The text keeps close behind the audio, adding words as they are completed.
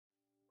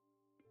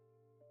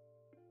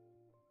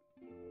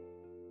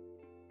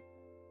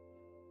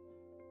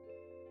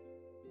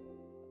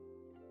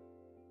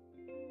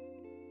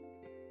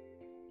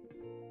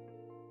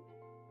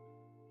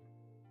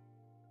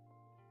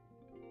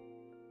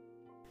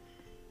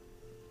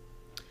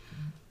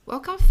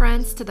Welcome,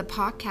 friends, to the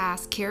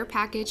podcast Care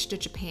Package to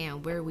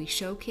Japan, where we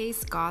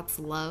showcase God's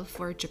love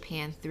for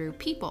Japan through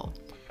people.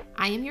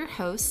 I am your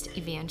host,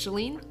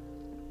 Evangeline.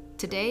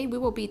 Today, we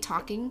will be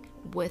talking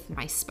with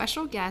my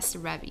special guest,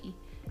 Revi.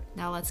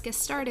 Now, let's get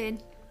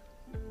started.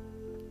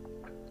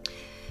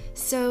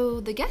 So,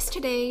 the guest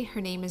today, her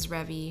name is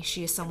Revi.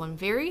 She is someone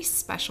very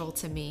special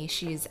to me.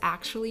 She is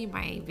actually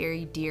my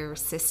very dear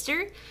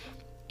sister.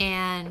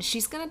 And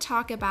she's going to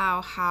talk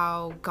about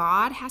how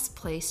God has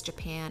placed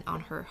Japan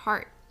on her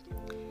heart.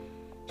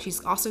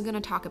 She's also going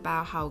to talk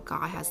about how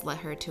God has led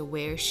her to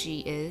where she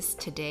is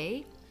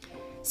today.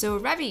 So,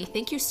 Revi,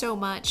 thank you so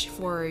much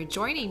for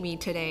joining me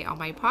today on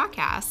my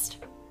podcast.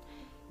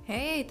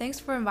 Hey, thanks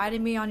for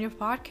inviting me on your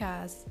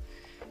podcast.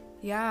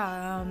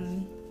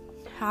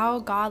 How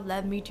God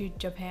led me to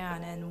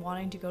Japan and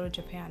wanting to go to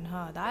Japan,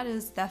 that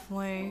is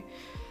definitely...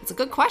 It's a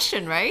good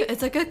question, right?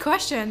 It's a good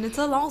question. It's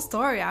a long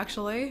story,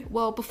 actually.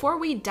 Well, before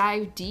we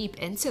dive deep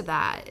into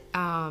that,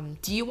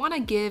 do you want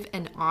to give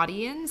an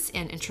audience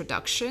an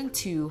introduction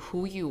to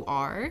who you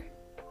are?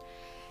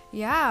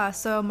 Yeah,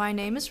 so my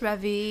name is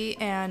Revi,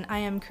 and I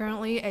am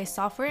currently a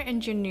software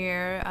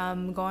engineer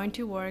going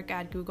to work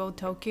at Google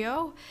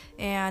Tokyo,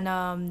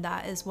 and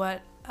that is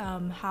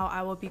how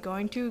I will be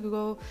going to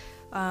Google,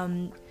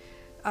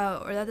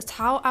 or that's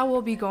how I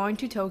will be going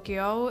to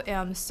Tokyo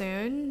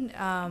soon.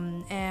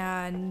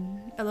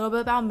 And a little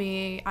bit about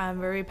me,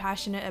 I'm very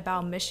passionate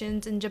about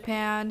missions in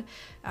Japan.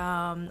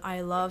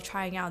 I love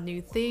trying out new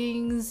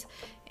things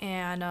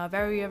and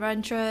very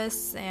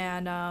adventurous.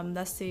 And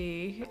let's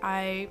see,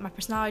 my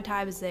personality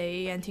type is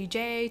a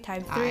ENTJ,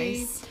 type 3.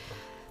 Nice.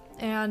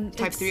 And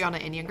Type 3 on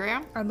an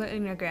Enneagram? On the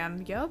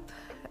Enneagram, yep.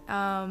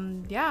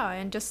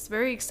 And just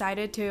very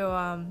excited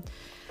to,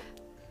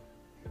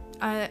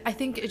 I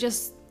think it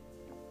just,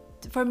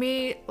 for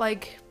me,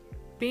 like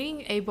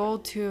being able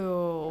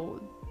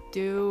to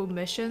do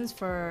missions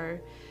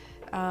for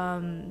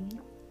in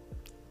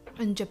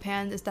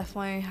Japan is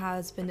definitely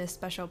has been a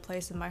special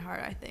place in my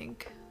heart, I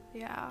think.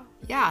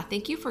 Yeah,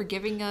 thank you for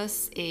giving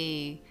us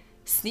a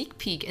sneak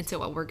peek into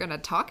what we're going to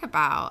talk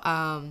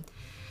about.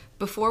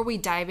 Before we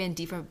dive in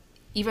deeper,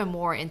 even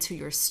more into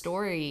your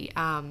story,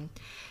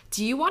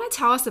 do you want to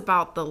tell us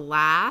about the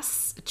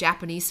last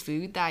Japanese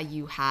food that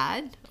you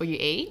had or you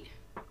ate?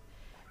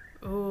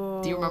 Ooh.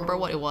 Do you remember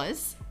what it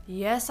was?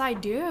 Yes, I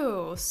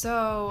do.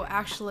 So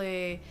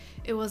actually,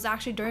 it was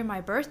actually during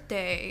my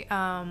birthday,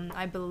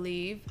 I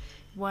believe,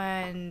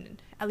 when,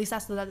 at least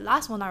that's the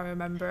last one I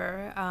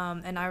remember.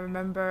 And I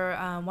remember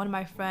one of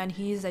my friends,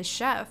 he's a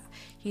chef.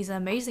 He's an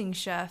amazing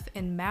chef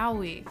in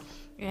Maui.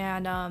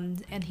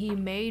 And he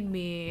made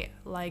me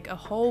like a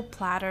whole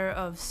platter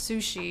of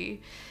sushi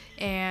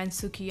and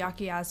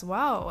sukiyaki as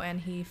well,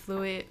 and he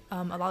flew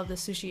a lot of the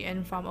sushi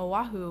in from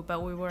Oahu,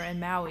 but we were in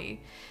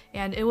Maui,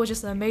 and it was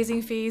just an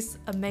amazing feast.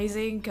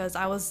 Amazing, because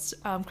I was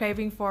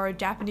craving for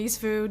Japanese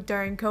food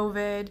during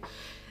COVID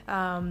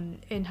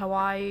in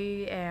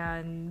Hawaii,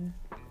 and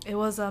it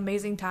was an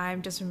amazing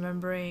time just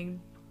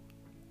remembering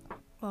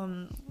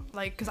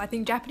because I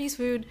think Japanese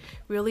food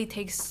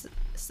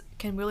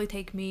can really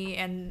take me,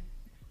 and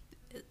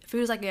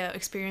food is like an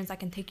experience that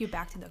can take you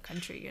back to the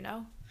country, you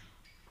know?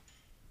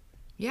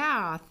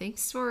 Yeah,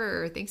 thanks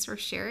for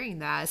sharing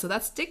that. So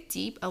let's dig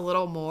deep a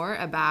little more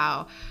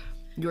about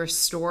your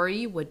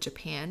story with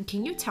Japan.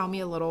 Can you tell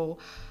me a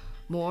little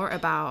more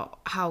about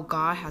how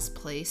God has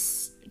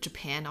placed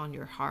Japan on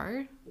your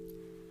heart?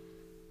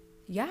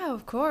 Yeah,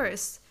 of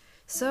course.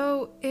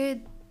 So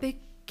I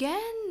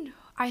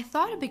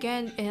thought it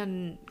began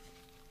in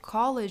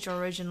college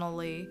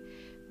originally,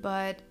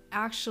 but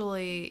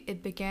actually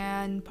it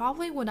began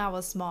probably when I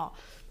was small.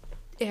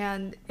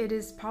 And it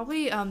is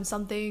probably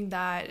something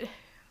that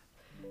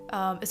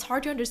it's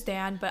hard to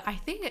understand, but I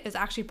think it is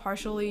actually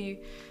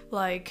partially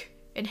like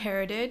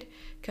inherited,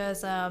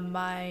 because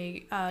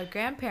my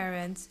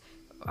grandparents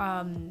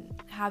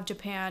have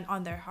Japan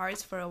on their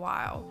hearts for a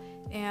while.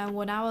 And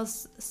when I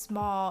was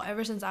small,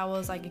 ever since I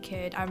was like a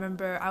kid, I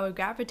remember I would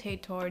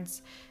gravitate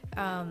towards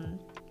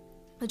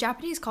the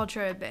Japanese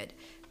culture a bit,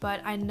 but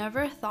I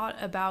never thought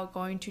about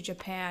going to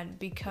Japan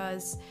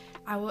because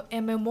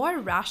am a more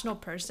rational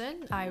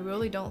person. I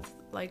really don't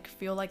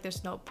feel like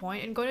there's no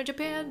point in going to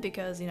Japan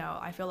because,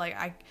 I feel like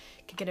I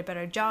could get a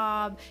better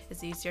job.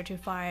 It's easier to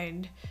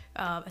find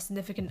a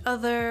significant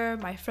other.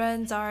 My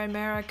friends are in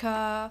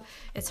America.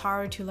 It's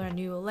harder to learn a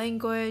new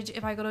language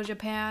if I go to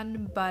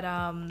Japan. But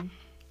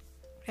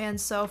and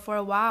so for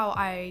a while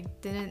I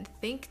didn't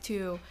think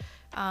to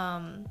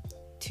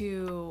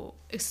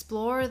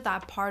explore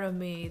that part of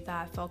me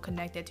that felt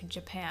connected to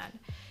Japan.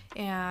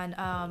 And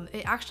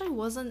it actually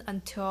wasn't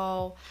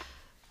until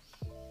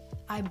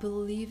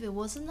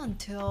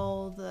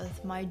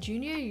my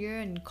junior year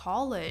in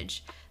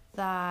college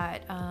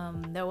that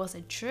there was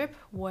a trip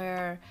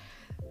where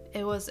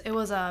it was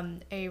a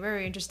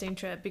very interesting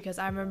trip, because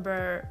I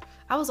remember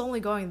I was only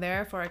going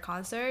there for a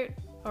concert,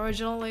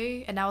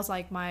 originally, and that was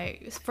like my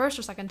first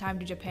or second time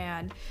to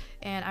Japan.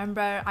 And I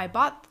remember I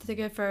bought the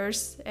ticket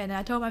first, and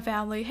I told my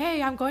family,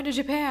 hey, I'm going to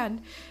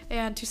Japan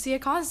and to see a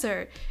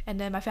concert. And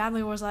then my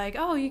family was like,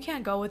 oh, you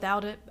can't go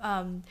without it,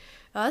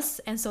 us.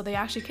 And so they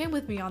actually came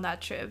with me on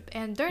that trip.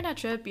 And during that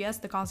trip, yes,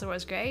 the concert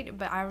was great,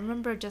 but I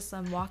remember just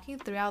walking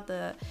throughout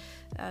the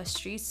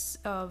streets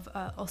of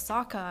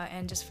Osaka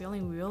and just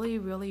feeling really,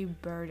 really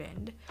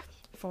burdened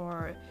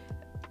for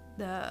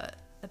the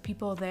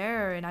people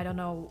there. And I don't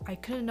know, I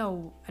couldn't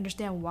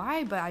understand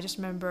why, but I just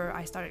remember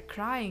I started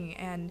crying.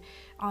 And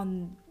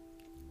on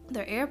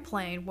the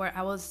airplane where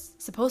I was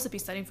supposed to be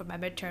studying for my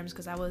midterms,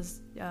 because I was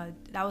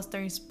that was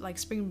during like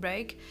spring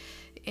break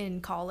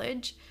in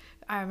college.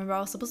 I remember I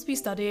was supposed to be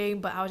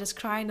studying, but I was just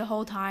crying the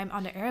whole time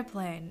on the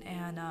airplane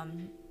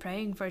and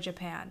praying for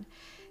Japan.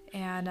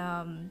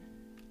 And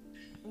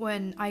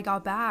when I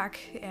got back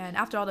and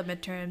after all the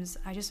midterms,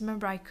 I just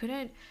remember I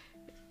couldn't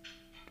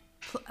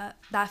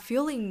that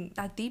feeling,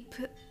 that deep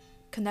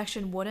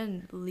connection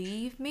wouldn't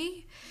leave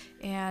me.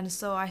 And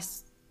so I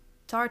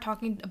started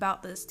talking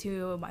about this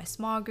to my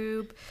small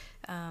group,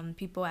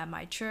 people at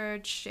my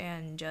church,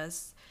 and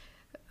just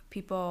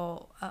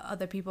people,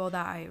 other people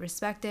that I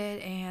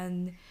respected.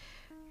 And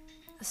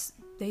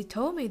they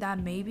told me that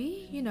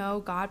maybe, you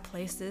know, God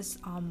placed this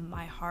on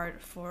my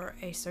heart for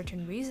a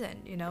certain reason.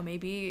 You know,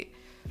 maybe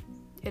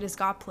it is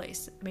God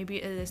placed.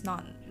 Maybe it is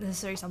not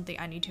necessarily something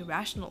I need to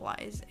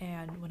rationalize.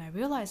 And when I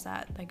realized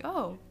that, like,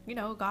 oh, you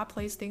know, God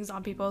placed things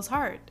on people's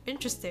heart.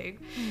 Interesting.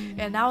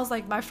 And that was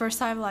like my first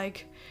time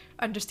like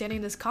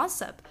understanding this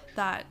concept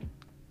that,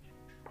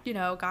 you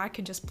know, God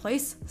can just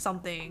place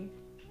something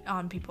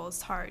on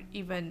people's heart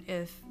even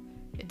if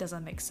it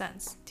doesn't make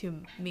sense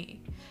to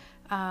me.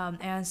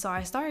 And so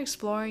I started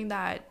exploring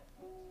that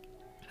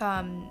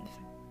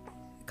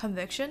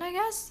conviction, I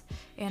guess.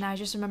 And I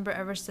just remember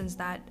ever since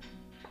that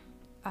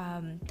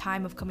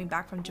time of coming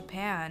back from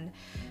Japan,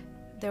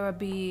 there would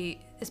be,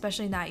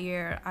 especially in that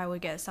year, I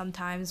would get some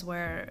times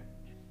where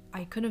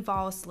I couldn't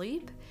fall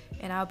asleep,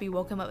 and I would be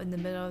woken up in the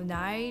middle of the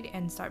night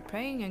and start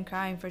praying and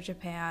crying for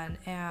Japan.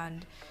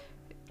 And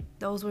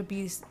those would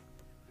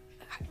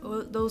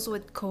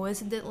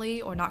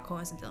coincidentally or not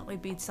coincidentally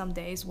be some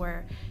days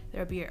where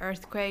there would be an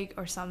earthquake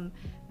or some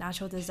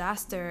natural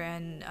disaster,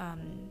 and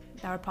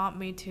that would prompt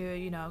me to,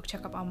 you know,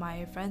 check up on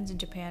my friends in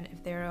Japan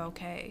if they're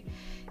okay.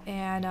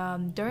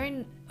 And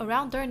during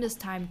this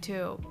time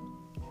too,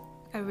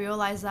 I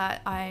realized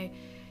that I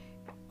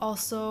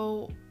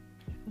also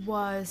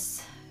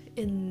was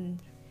in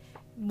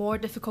more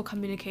difficult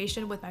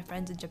communication with my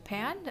friends in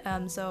Japan.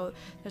 So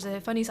there's a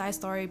funny side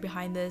story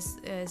behind this,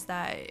 is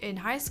that in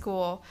high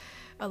school,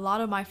 a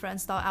lot of my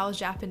friends thought I was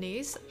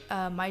Japanese.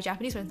 My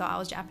Japanese friends thought I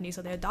was Japanese,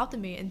 so they adopted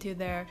me into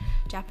their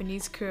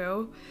Japanese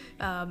crew.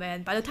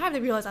 And by the time they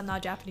realized I'm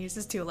not Japanese,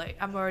 it's too late.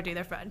 I'm already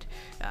their friend.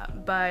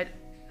 But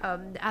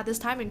at this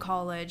time in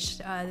college,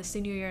 the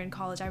senior year in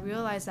college, I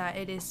realized that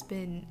it has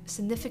been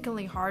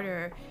significantly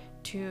harder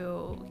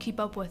to keep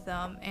up with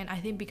them. And I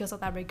think because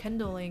of that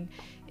rekindling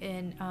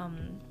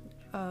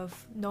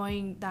of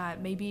knowing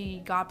that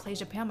maybe God placed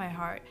Japan in my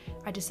heart,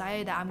 I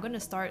decided that I'm going to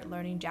start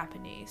learning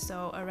Japanese.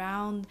 So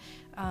around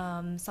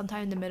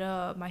sometime in the middle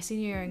of my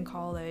senior year in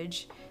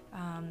college,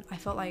 I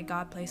felt like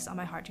God placed on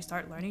my heart to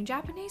start learning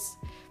Japanese.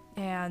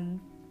 And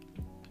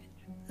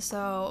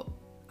so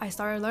I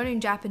started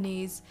learning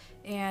Japanese,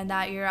 and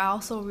that year I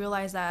also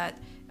realized that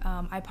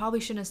I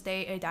probably shouldn't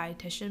stay a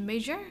dietitian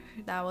major.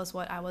 That was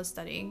what I was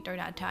studying during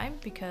that time,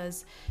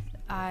 because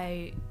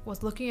I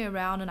was looking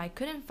around and I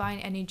couldn't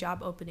find any job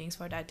openings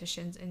for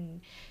dietitians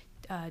in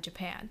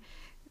Japan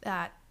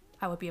that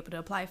I would be able to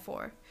apply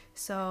for.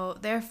 So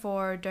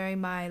therefore, during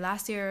my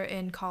last year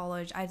in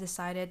college, I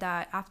decided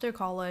that after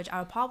college, I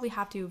would probably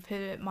have to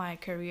pivot my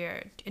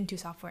career into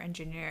software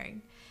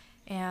engineering.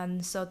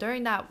 And so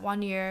during that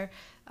 1 year,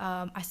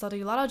 I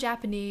studied a lot of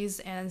Japanese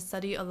and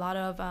studied a lot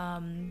of,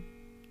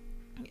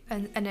 and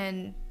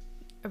then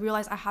I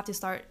realized I have to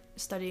start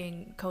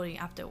studying coding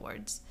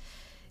afterwards.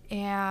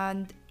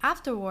 And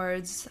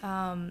afterwards,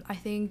 I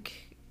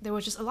think there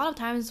was just a lot of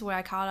times where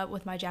I caught up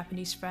with my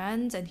Japanese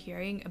friends and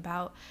hearing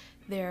about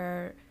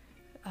their,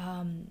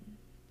 the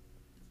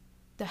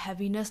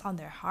heaviness on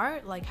their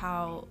heart, like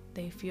how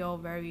they feel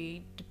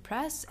very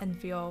depressed and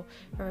feel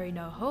very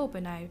no hope.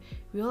 And I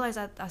realized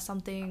that that's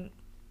something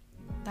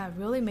that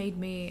really made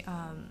me,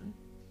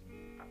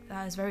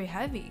 that is very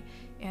heavy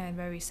and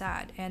very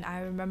sad. And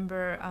I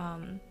remember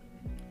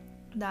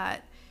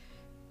that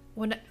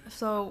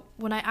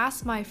when I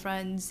asked my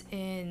friends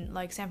in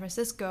like San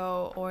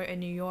Francisco or in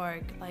New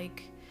York,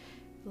 like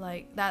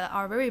that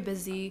are very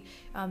busy,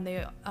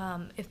 they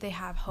if they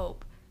have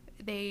hope,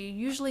 they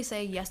usually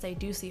say yes, they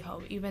do see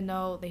hope, even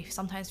though they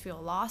sometimes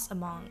feel lost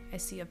among a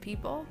sea of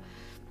people.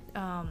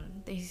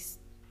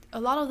 A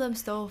lot of them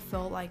still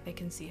feel like they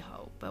can see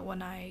hope. But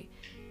when I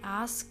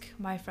ask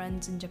my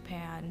friends in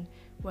Japan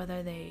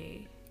whether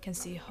they can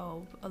see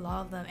hope, a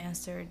lot of them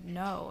answered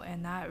no,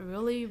 and that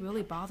really,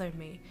 really bothered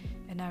me,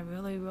 and that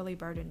really, really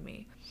burdened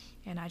me.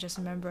 And I just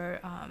remember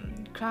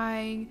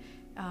crying,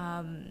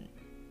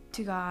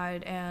 to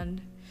God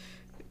and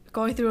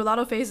going through a lot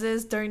of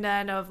phases during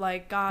then of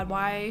like, God,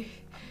 why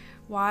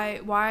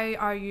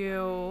are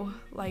you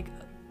like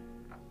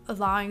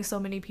allowing so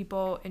many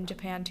people in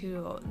Japan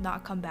to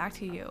not come back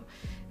to you?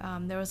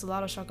 There was a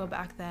lot of struggle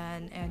back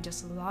then, and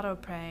just a lot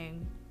of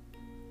praying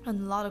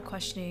and a lot of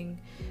questioning,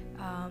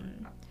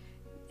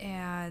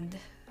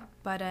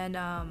 but then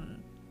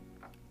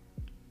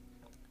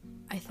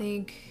I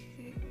think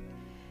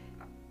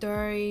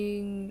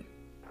during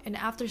and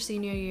after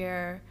senior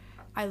year,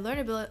 I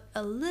learned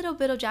a little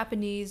bit of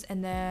Japanese,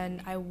 and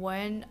then I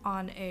went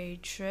on a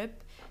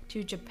trip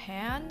to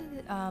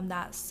Japan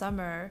that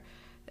summer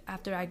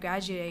after I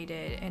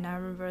graduated. And I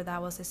remember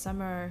that was a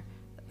summer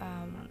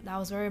that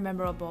was very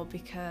memorable,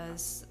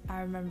 because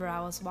I remember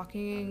I was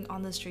walking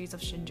on the streets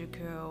of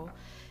Shinjuku,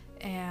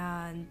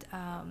 and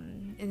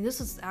this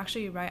was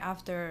actually right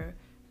after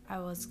I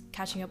was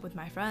catching up with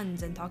my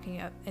friends and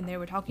they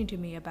were talking to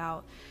me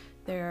about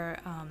their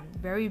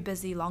very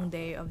busy long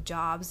day of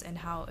jobs and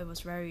how it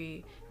was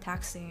very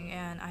taxing.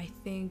 And I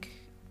think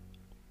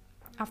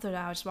after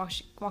that I was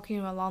walking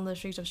along the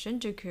streets of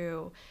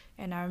Shinjuku,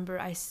 and I remember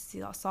I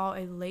saw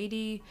a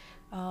lady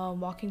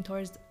walking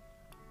towards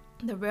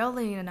the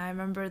railing, and I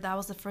remember that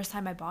was the first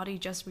time my body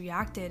just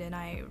reacted, and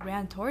I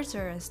ran towards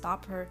her and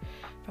stopped her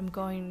from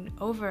going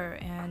over.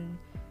 And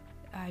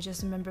I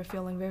just remember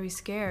feeling very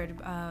scared,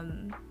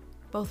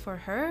 both for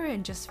her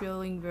and just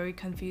feeling very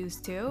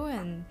confused too,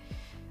 and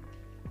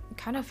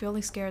kind of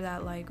feeling scared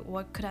that like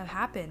what could have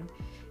happened.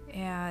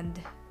 And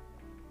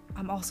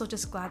I'm also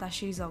just glad that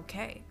she's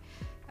okay.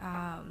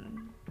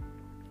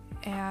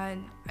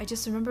 And I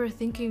just remember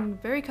thinking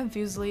very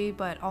confusedly,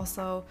 but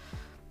also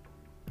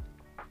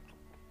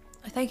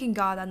thanking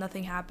God that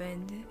nothing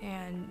happened,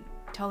 and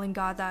telling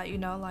God that,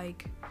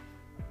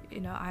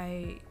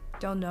 I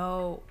don't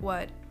know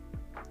what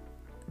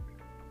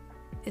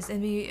is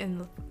in me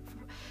and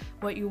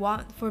what you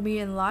want for me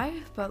in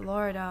life, but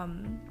Lord, I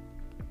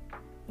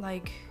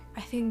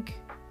think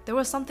there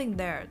was something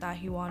there that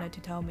he wanted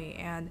to tell me.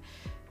 And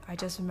I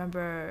just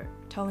remember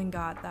telling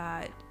God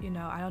that,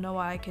 I don't know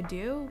what I could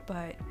do,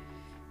 but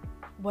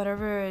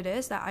whatever it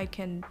is that I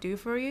can do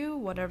for you,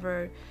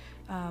 whatever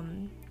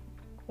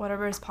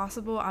is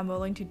possible, I'm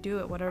willing to do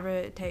it, whatever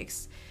it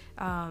takes.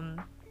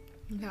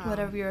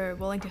 Whatever you're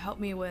willing to help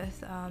me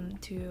with,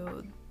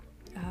 to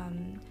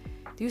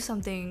do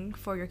something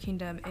for your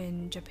kingdom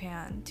in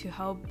Japan, to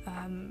help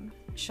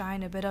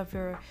shine a bit of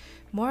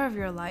more of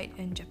your light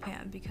in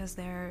Japan, because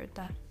they're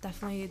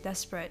definitely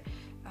desperate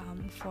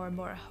for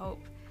more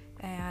hope.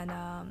 And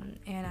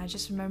I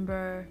just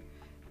remember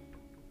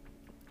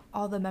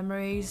all the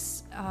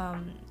memories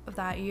of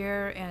that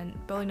year and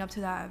building up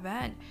to that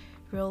event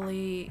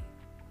really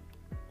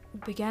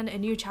began a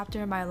new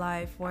chapter in my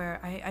life, where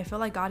I feel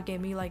like God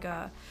gave me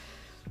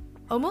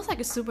almost like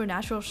a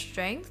supernatural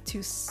strength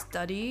to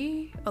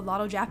study a lot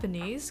of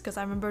Japanese. Because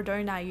I remember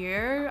during that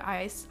year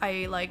I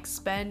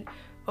spent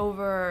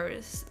over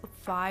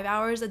 5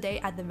 hours a day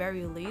at the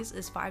very least.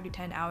 It's 5 to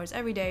 10 hours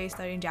every day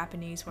studying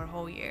Japanese for a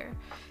whole year.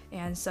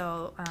 And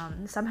so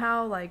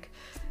somehow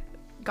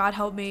God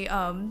helped me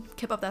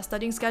keep up that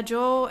studying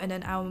schedule, and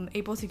then I'm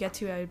able to get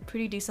to a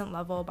pretty decent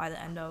level by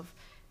the end of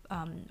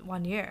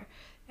 1 year.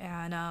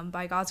 And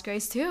by God's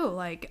grace too,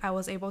 I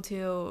was able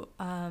to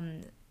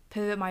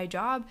pivot my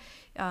job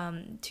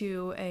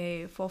to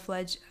a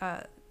full-fledged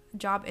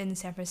job in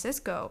San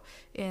Francisco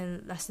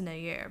in less than a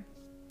year.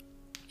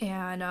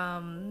 And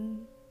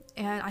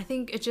I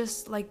think it's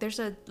just there's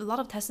a lot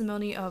of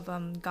testimony of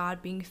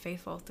God being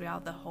faithful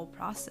throughout the whole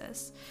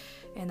process,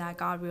 and that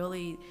God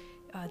really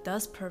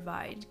does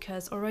provide.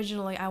 Because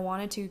originally I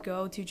wanted to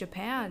go to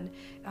Japan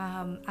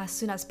as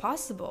soon as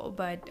possible,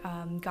 but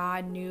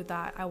God knew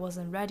that I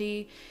wasn't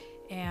ready.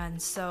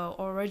 And so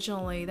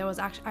originally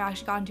I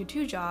actually got into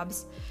 2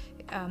 jobs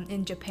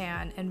in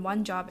Japan and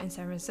 1 job in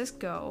San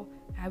Francisco.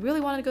 I really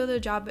wanted to go to the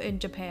job in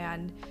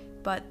Japan,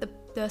 but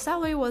the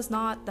salary was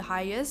not the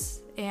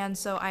highest, and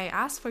so I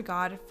asked for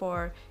God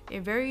for a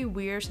very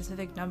weird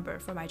specific number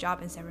for my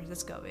job in San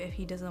Francisco if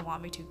he doesn't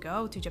want me to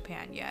go to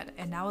Japan yet,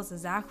 and that was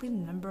exactly the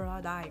number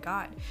that I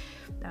got.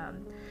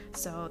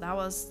 So that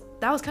was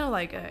kind of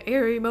like an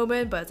eerie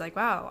moment, but it's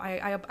wow,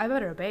 I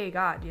better obey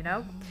God,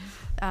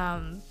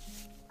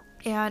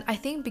 and I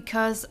think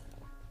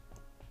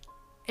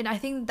I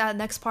think that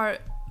next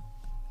part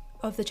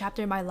of the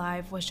chapter in my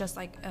life was just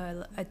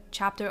a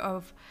chapter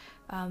of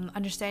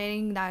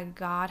understanding that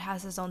God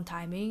has his own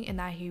timing, and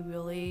that he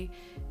really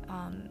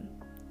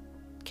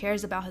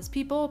cares about his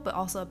people, but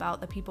also about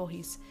the people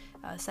he's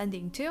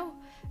sending to,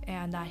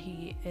 and that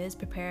he is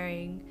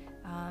preparing,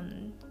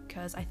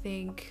 because I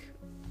think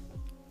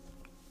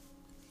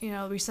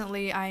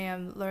recently I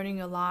am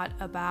learning a lot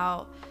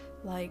about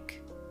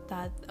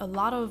that a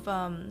lot of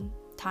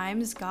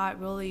times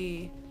God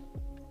really,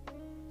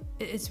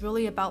 it's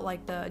really about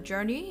the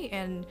journey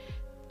and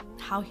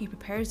how he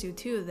prepares you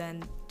too,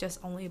 than just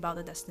only about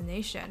the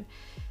destination.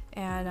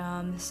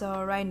 And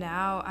so right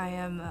now I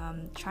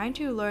am trying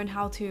to learn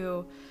how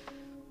to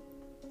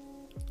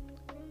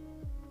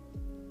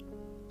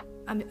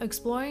I'm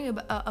exploring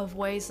of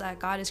ways that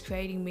God is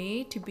creating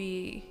me to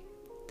be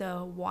the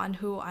one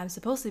who I'm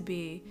supposed to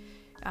be,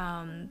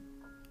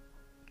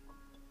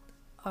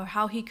 or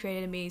how He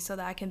created me so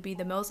that I can be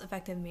the most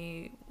effective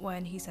me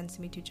when He sends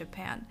me to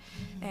Japan.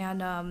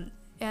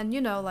 And you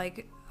know,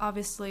 like,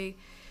 obviously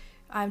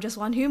I'm just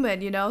one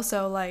human, you know,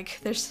 so like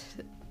there's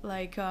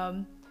like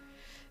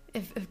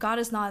if God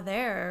is not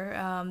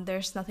there,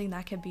 there's nothing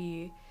that can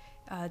be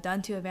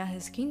done to advance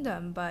His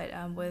kingdom. But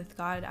with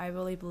God, I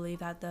really believe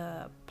that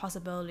the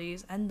possibility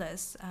is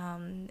endless,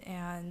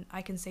 and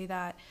I can say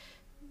that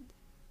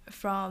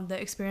from the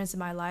experience in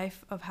my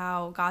life of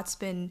how God's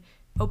been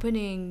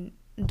opening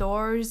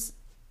doors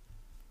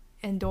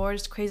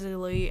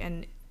crazily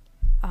and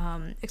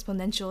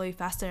exponentially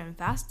faster and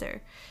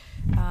faster.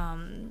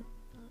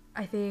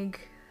 I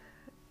think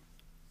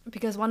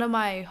because one of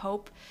my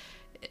hope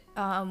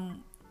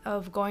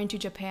of going to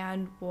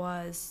Japan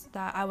was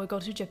that I would go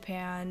to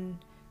Japan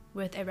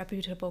with a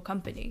reputable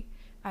company.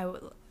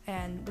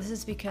 And this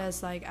is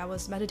because like I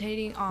was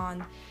meditating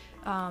on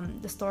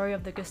the story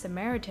of the Good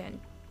Samaritan,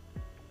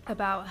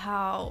 about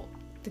how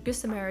the Good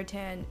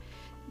Samaritan,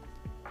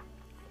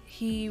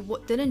 he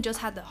didn't just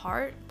have the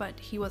heart, but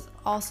he was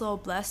also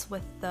blessed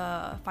with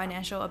the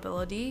financial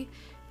ability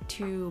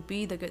to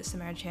be the Good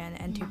Samaritan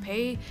and to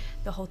pay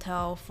the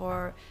hotel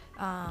for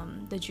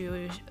the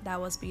Jewish that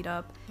was beat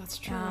up. That's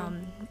true.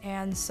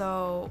 And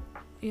so,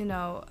 you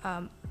know,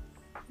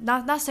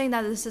 not saying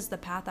that this is the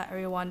path that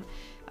everyone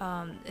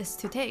is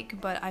to take,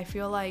 but I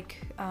feel like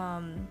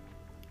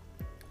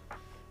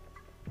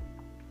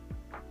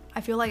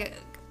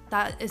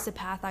that is the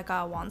path that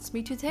God wants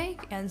me to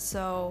take. And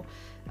so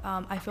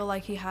I feel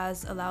like He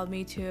has allowed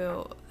me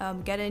to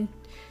get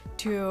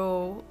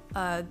into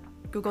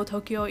Google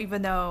Tokyo,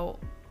 even though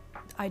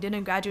I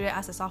didn't graduate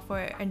as a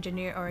software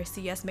engineer or a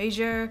CS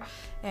major,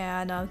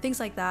 and things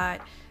like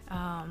that.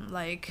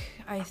 Like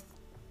I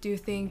do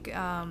think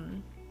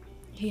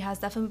He has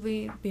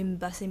definitely been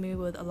blessing me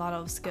with a lot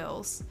of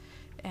skills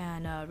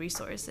and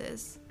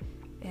resources.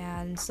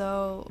 And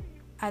so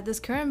at this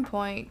current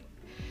point,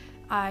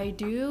 I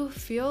do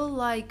feel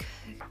like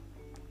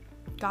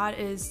God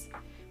is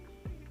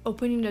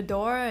opening the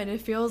door, and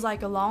it feels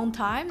like a long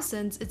time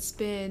since it's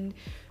been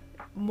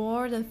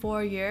more than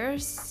 4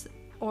 years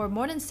or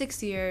more than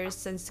 6 years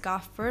since God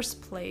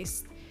first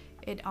placed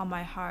it on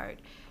my heart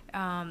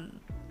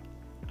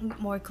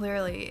more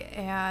clearly.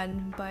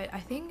 But I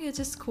think it's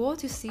just cool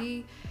to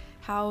see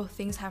how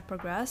things have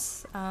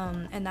progressed,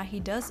 and that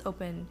He does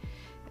open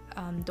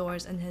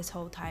doors in His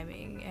whole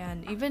timing.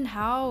 And even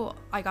how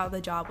I got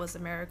the job was a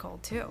miracle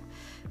too,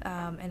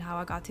 and how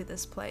I got to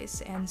this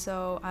place. And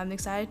so I'm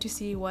excited to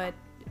see what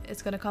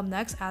is going to come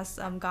next as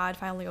God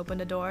finally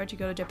opened the door to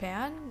go to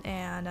Japan.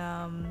 And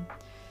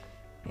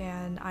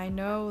I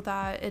know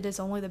that it is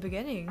only the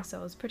beginning,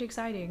 so it's pretty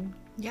exciting.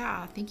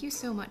 Yeah, thank you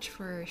so much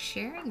for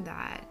sharing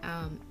that.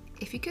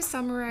 If you could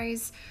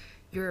summarize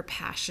your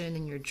passion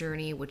and your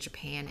journey with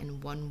Japan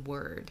in one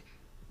word,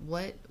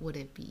 what would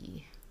it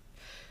be?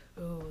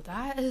 Ooh,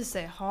 that is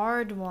a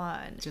hard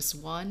one. Just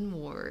one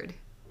word.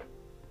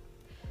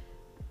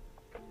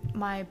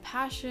 My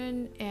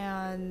passion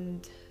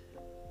and...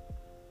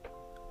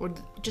 or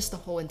just the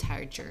whole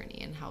entire journey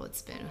and how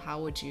it's been. How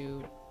would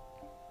you,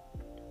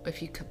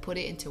 if you could put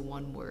it into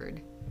one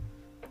word?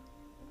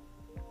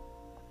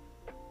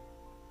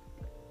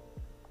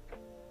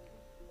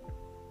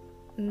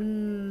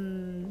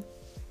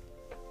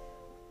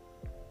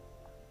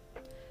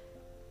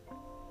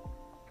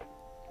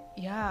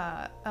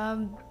 Yeah.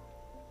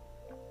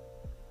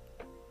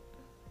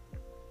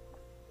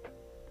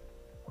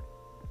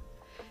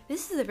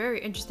 This is a very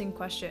interesting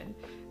question.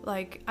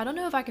 Like, I don't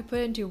know if I could put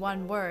it into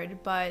one word,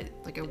 but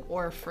Like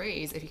or a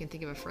phrase, if you can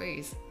think of a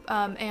phrase.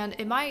 and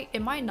it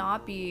might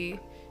not be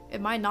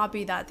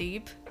that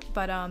deep,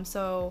 but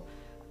so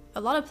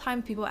a lot of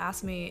time people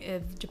ask me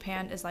if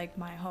Japan is like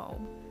my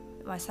home,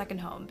 my second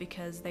home,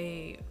 because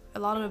a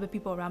lot of the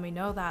people around me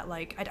know that.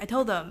 Like I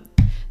tell them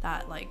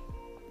that like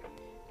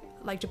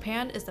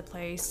Japan is the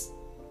place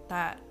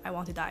that I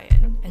want to die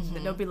in,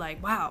 and they'll be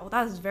like, wow,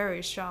 that is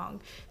very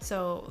strong.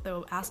 So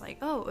they'll ask like,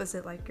 oh, is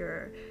it like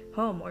your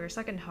home or your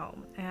second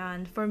home?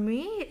 And for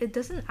me, it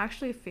doesn't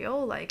actually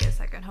feel like a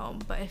second home,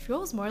 but it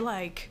feels more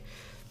like,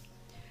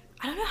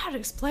 I don't know how to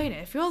explain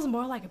it. It feels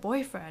more like a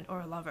boyfriend or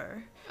a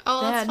lover.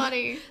 Oh, that's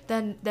funny.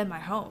 Than my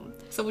home.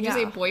 So would you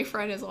say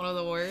boyfriend is one of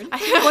the words? I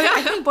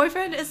think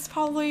boyfriend is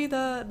probably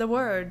the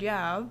word.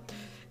 Yeah.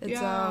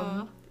 It's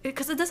Yeah.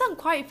 because it doesn't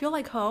quite feel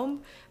like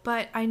home,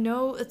 but I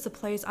know it's a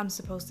place I'm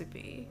supposed to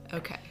be.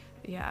 Okay.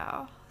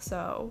 Yeah.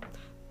 So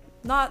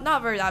not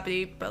very that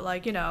deep, but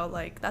like, you know,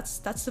 like that's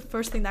the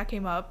first thing that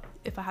came up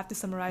if I have to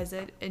summarize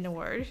it in a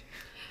word.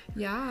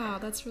 Yeah,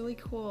 that's really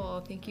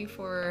cool. Thank you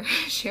for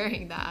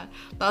sharing that.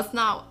 That's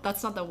not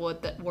the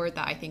word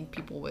that I think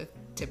people would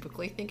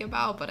typically think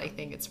about, but I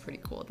think it's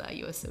pretty cool that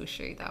you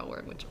associate that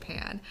word with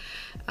Japan.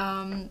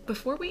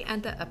 Before we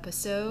end the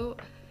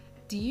episode,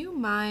 Do you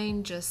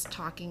mind just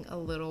talking a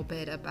little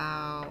bit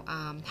about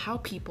how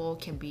people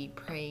can be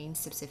praying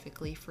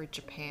specifically for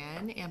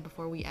Japan? And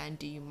before we end,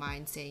 do you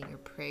mind saying your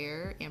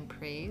prayer and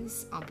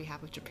praise on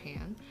behalf of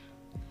Japan?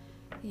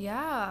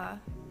 Yeah.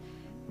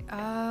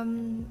 I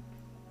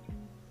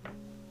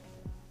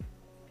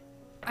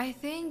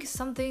think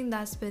something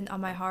that's been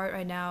on my heart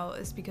right now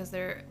is because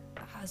there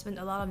has been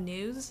a lot of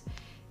news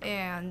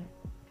and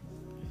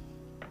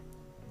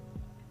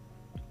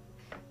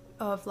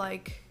of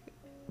like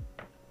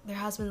there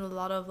has been a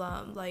lot of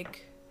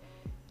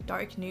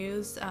dark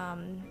news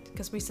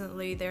because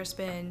recently there's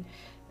been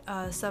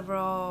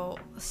several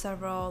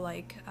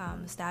stabbing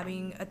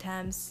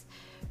attempts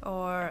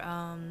or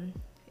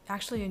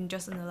actually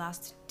just in the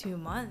last 2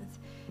 months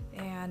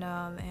and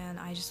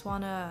I just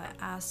want to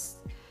ask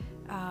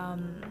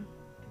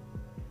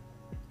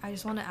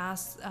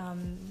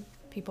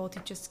people to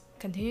just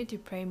continue to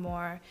pray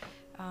more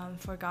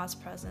for God's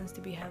presence to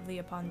be heavily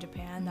upon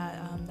Japan.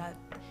 That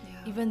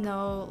even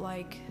though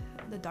like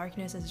the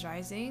darkness is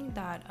rising,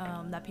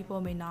 that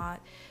people may not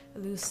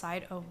lose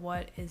sight of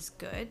what is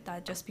good.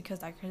 That just because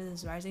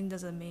darkness is rising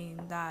doesn't mean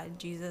that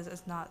Jesus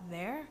is not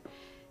there.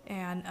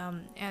 And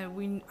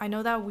I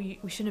know that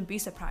we shouldn't be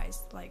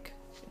surprised. Like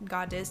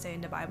God did say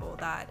in the Bible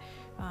that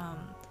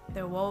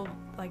there will,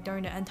 like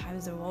during the end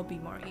times, there will be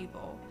more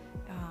evil.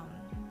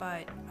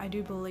 But I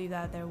do believe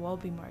that there will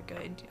be more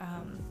good.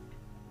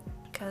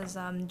 Because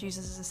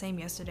Jesus is the same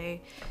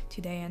yesterday,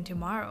 today, and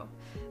tomorrow.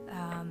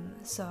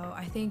 So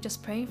I think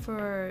just praying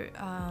for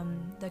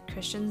the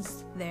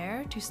Christians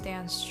there to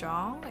stand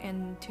strong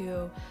and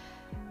to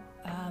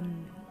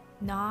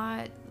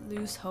not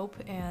lose hope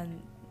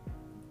and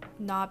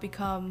not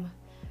become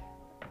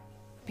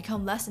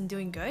less in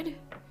doing good,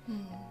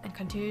 and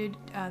continue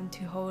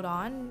to hold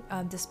on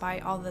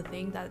despite all the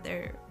things that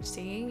they're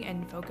seeing,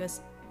 and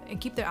focus and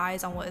keep their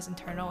eyes on what is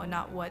internal and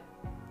not what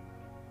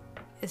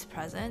is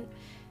present.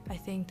 I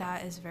think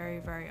that is very,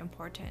 very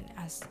important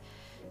as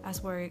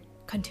we're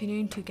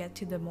continuing to get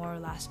to the more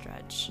last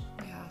stretch.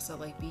 Yeah, so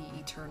like be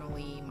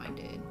eternally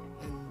minded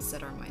and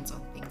set our minds on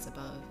things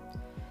above.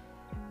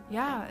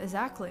 Yeah,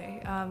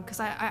 exactly. Because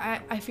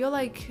I feel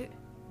like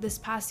this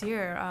past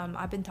year,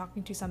 I've been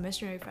talking to some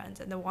missionary friends,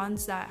 and the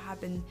ones that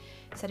have been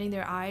setting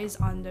their eyes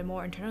on the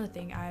more internal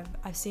thing, I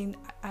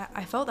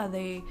felt that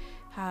they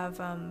have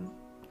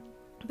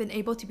been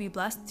able to be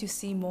blessed to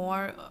see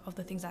more of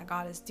the things that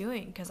God is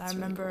doing. Because I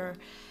remember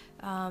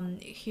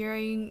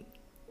hearing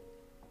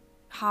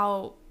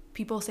how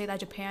people say that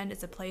Japan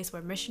is a place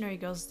where missionary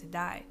goes to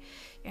die,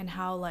 and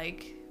how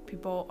like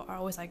people are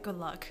always like good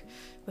luck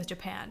with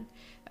Japan.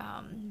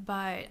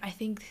 But I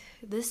think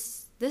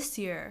this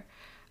year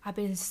I've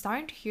been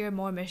starting to hear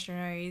more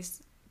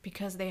missionaries,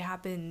 because they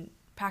have been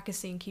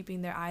practicing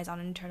keeping their eyes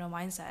on an internal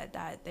mindset,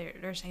 that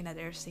they're saying that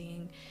they're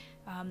seeing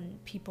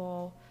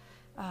people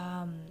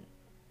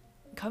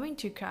coming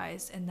to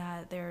Christ, and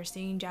that they're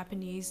seeing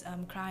Japanese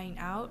crying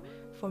out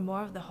for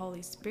more of the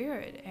Holy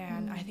Spirit.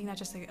 And I think that's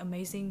just like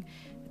amazing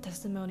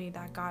testimony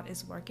that God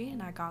is working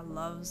and that God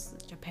loves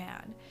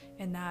Japan,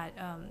 and that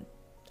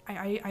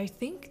I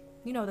think,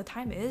 you know, the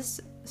time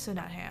is soon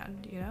at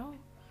hand, you know?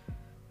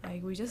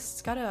 Like, we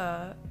just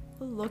gotta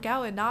look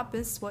out and not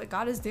miss what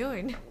God is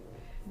doing.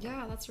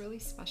 Yeah, that's really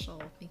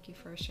special. Thank you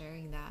for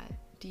sharing that.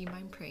 Do you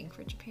mind praying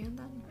for Japan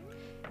then?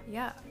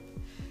 Yeah.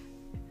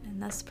 And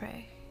let's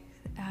pray.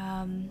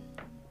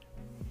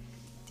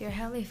 Dear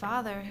Heavenly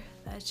Father,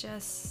 let's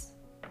just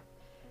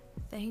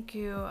thank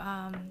you.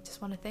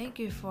 Just want to thank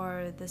you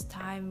for this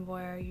time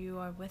where you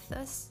are with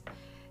us.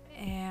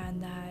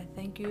 And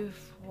thank you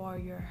for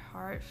your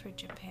heart for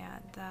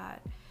Japan,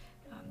 that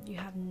you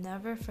have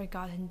never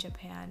forgotten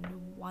Japan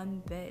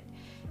one bit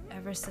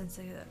ever since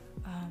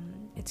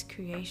its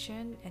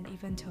creation and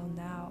even till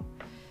now.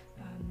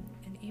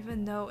 And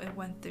even though it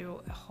went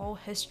through a whole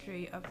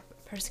history of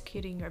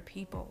persecuting your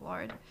people,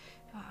 Lord,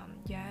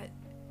 yet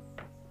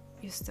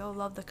you still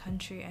love the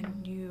country,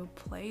 and you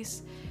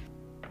place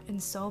in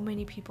so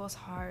many people's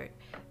heart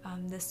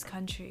this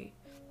country.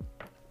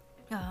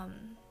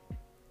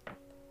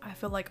 I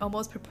feel like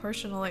almost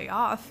proportionally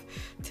off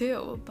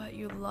too, but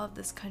you love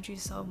this country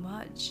so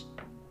much,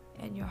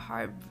 and your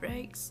heart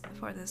breaks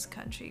for this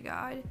country,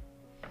 God,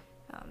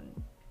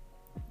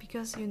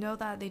 because you know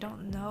that they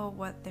don't know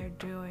what they're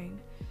doing.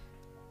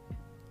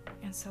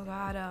 And so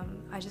God,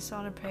 I just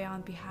want to pray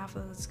on behalf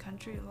of this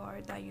country,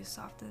 Lord, that you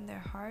soften their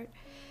heart,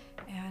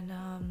 and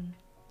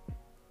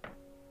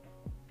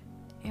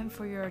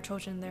for your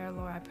children there,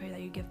 Lord, I pray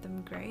that you give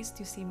them grace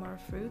to see more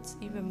fruits,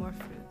 even more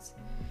fruits.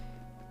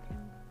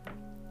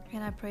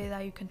 And I pray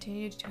that you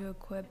continue to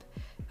equip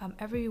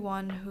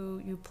everyone who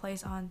you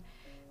place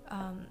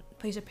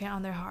Japan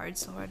on their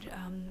hearts, Lord,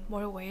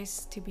 more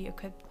ways to be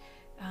equipped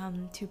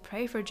to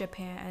pray for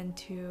Japan and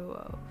to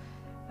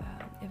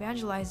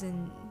evangelize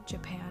in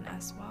Japan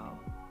as well.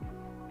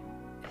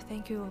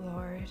 Thank you,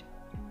 Lord,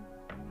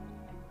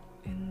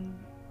 and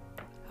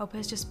help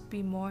us just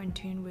be more in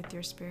tune with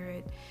your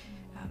spirit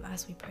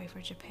as we pray for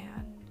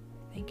Japan.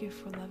 Thank you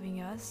for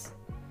loving us,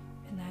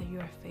 and that you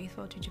are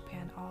faithful to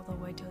Japan all the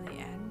way to the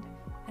end.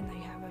 and that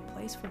you have a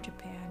place for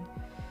Japan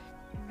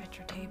at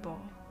your table.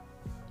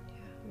 Yeah.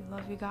 We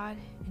love you, God.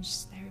 In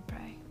Jesus' name we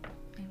pray.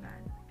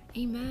 Amen.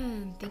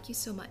 Amen. Thank you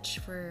so much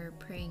for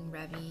praying,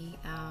 Revi.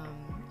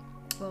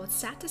 Well, it's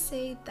sad to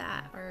say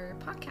that our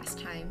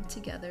podcast time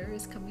together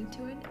is coming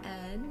to an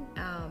end.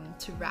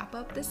 To wrap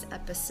up this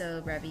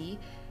episode, Revi,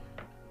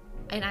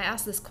 and I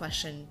ask this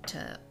question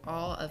to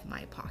all of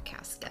my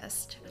podcast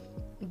guests.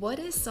 What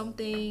is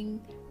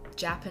something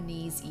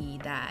Japanese-y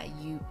that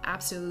you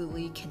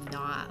absolutely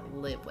cannot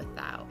live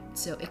without?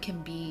 So it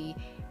can be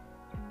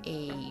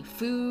a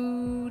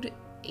food,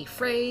 a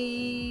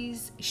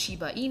phrase,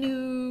 Shiba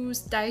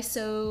Inus,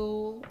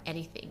 Daiso,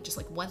 anything. Just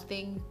like one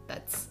thing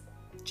that's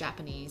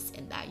Japanese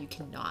and that you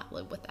cannot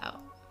live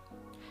without.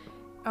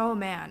 Oh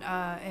man,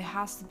 it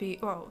has to be.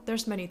 Well,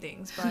 there's many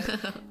things, but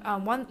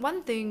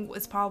one thing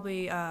was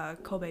probably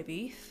Kobe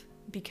beef,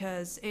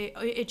 because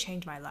it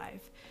changed my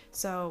life.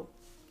 So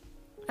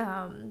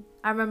I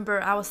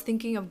remember I was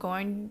thinking of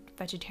going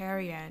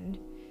vegetarian,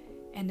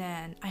 and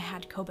then I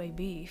had Kobe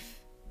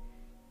beef,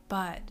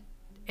 but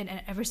and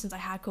ever since I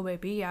had Kobe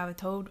beef, I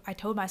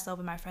told myself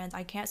and my friends,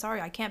 I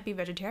can't be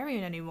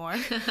vegetarian anymore.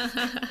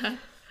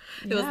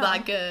 It was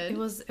that good. It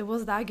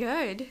was that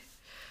good.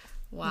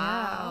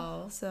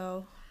 Wow. Yeah,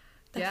 so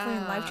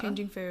definitely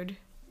life-changing food.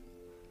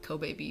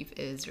 Kobe beef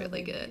is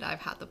really good.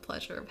 I've had the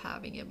pleasure of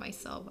having it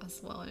myself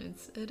as well, and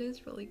it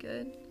is really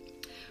good.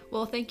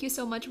 Well, thank you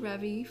so much,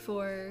 Revi,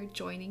 for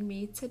joining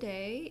me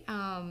today.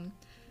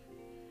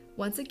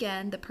 Once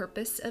again, the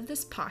purpose of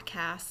this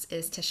podcast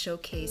is to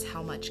showcase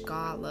how much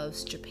God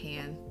loves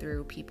Japan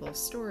through people's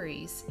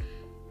stories.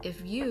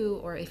 If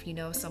you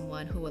know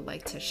someone who would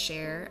like to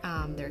share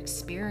their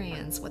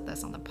experience with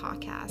us on the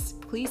podcast,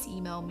 please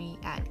email me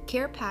at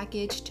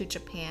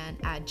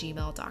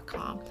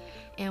carepackagetojapan@gmail.com,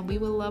 and we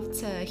would love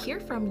to hear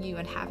from you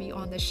and have you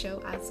on the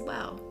show as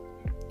well.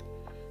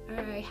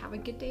 All right, have a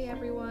good day,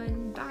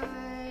 everyone.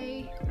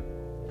 Bye.